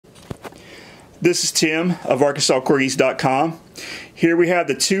This is Tim of ArkansasCorgis.com. Here we have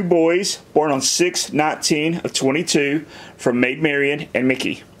the two boys born on 6/19 of 22 from Maid Marian and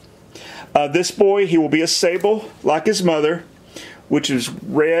Mickey. This boy, he will be a sable like his mother, which is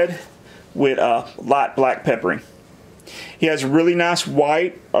red with light black peppering. He has really nice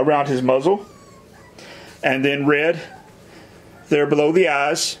white around his muzzle and then red there below the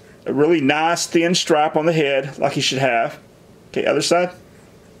eyes. A really nice thin stripe on the head like he should have. Okay, other side.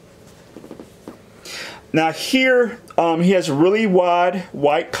 Now here, he has a really wide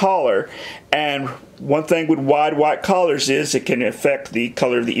white collar, and one thing with wide white collars is it can affect the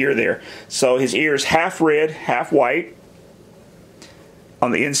color of the ear there. So his ear is half red, half white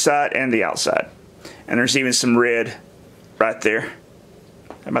on the inside and the outside. And there's even some red right there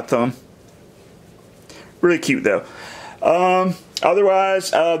at my thumb. Really cute though.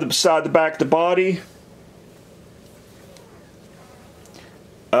 Otherwise, beside the back of the body,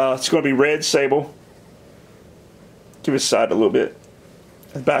 it's going to be red sable. Give it side a little bit.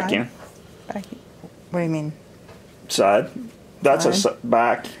 Back side? in. Back. What do you mean? Side. That's side? a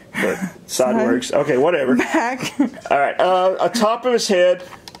back, but side works. Okay, whatever. Back. All right. Top of his head.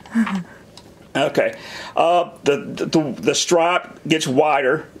 Okay. The stripe gets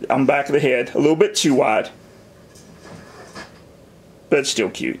wider on the back of the head, a little bit too wide, but it's still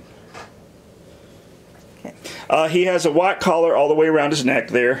cute. Okay. He has a white collar all the way around his neck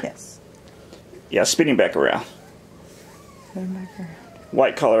there. Yes. Yeah, spinning back around.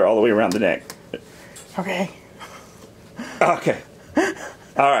 White collar all the way around the neck. Okay. Okay.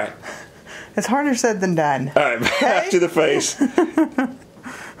 All right. It's harder said than done. All right, back to the face.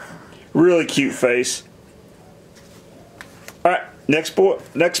 Really cute face. All right, next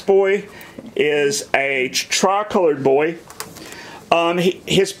boy is a tri-colored boy.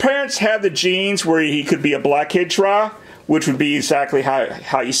 His parents have the genes where he could be a blackhead tri, which would be exactly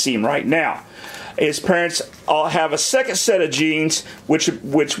how you see him right now. His parents all have a second set of genes,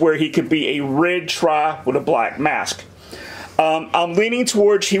 where he could be a red tri with a black mask. I'm leaning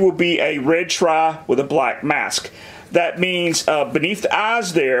towards he will be a red tri with a black mask. That means beneath the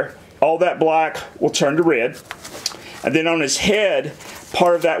eyes there, all that black will turn to red. And then on his head,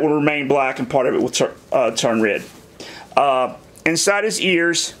 part of that will remain black and part of it will turn red. Inside his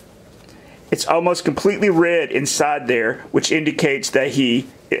ears, it's almost completely red inside there, which indicates that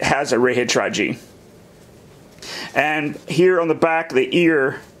it has a redhead tri gene. And here on the back of the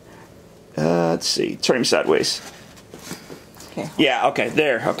ear, let's see, turn him sideways. Okay. Yeah, okay,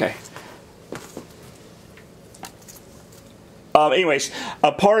 there, okay. Anyways,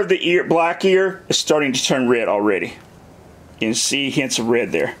 a part of the ear, black ear, is starting to turn red already. You can see hints of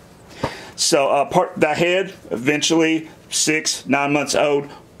red there. So the head, eventually 6-9 months old,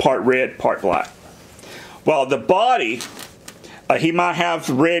 part red, part black. While the body, he might have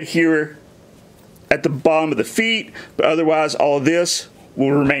red here at the bottom of the feet, but otherwise all of this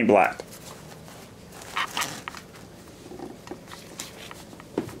will remain black.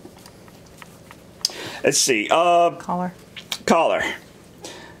 Let's see. Collar. Collar.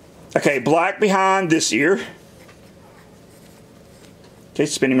 Okay, black behind this ear. Okay,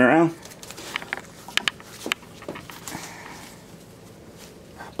 spin him around.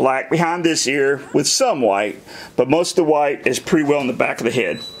 Black behind this ear with some white, but most of the white is pretty well in the back of the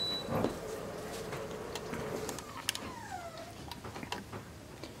head.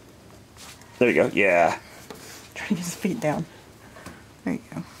 There you go, yeah. Try to get his feet down. There you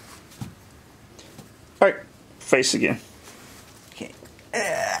go. Alright, face again. Okay.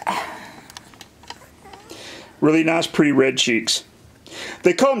 Really nice, pretty red cheeks.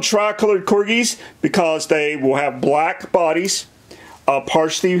 They call them tri-colored corgis because they will have black bodies,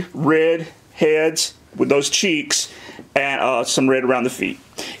 partially red heads with those cheeks, and some red around the feet.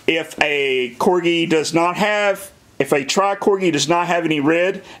 If a corgi does not have, if a tri-corgi does not have any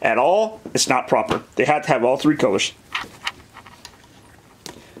red at all, it's not proper. They have to have all three colors.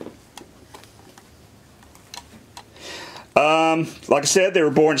 Like I said, they were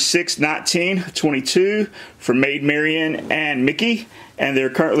born 6/19/22 from Maid Marian and Mickey, and they're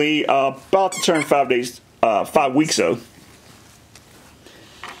currently about to turn 5 weeks old.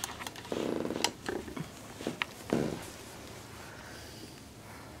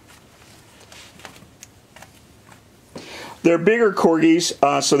 They're bigger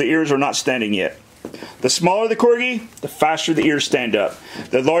corgis, so the ears are not standing yet. The smaller the corgi, the faster the ears stand up.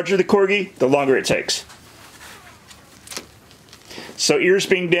 The larger the corgi, the longer it takes. So ears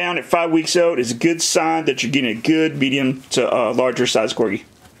being down at 5 weeks old is a good sign that you're getting a good medium to larger size corgi.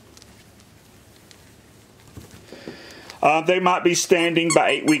 They might be standing by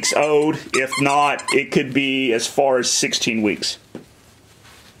 8 weeks old. If not, it could be as far as 16 weeks.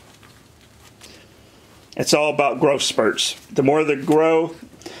 It's all about growth spurts. The more they grow,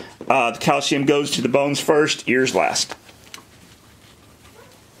 the calcium goes to the bones first, ears last.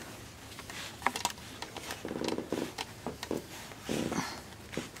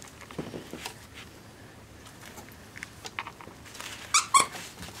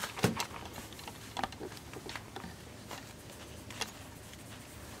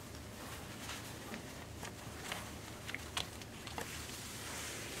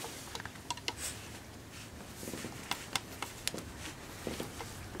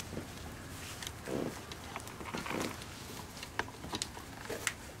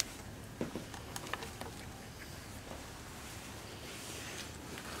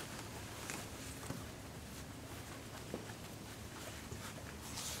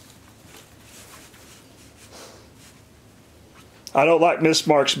 I don't like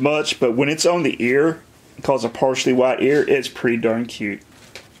mismarks much, but when it's on the ear, it calls a partially white ear, it's pretty darn cute.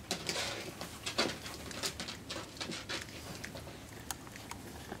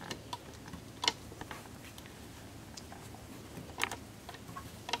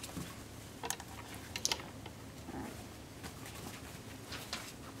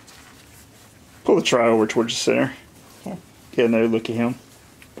 Pull the try over towards the center. Okay. Get another look at him.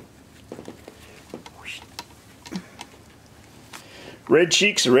 Red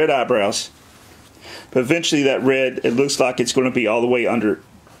cheeks, red eyebrows. But eventually that red, it looks like it's going to be all the way under,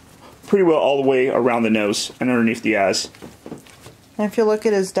 pretty well all the way around the nose and underneath the eyes. And if you look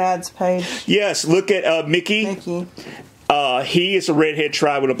at his dad's page. Yes, look at Mickey. Mickey. He is a redhead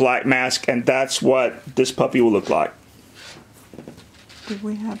tri with a black mask, and that's what this puppy will look like. Did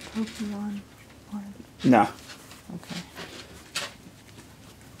we have Pokemon? No. Okay.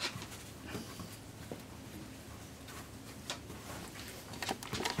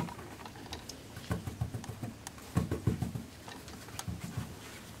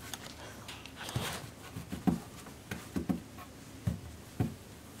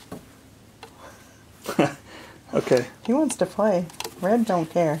 Okay. He wants to play. Red don't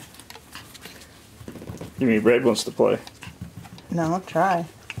care. You mean Red wants to play? No, try.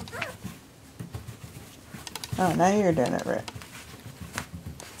 Oh, now you're doing it, Red.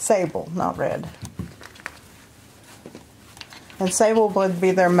 Sable, not Red. And Sable would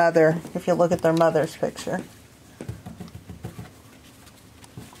be their mother, if you look at their mother's picture.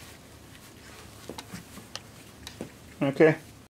 Okay.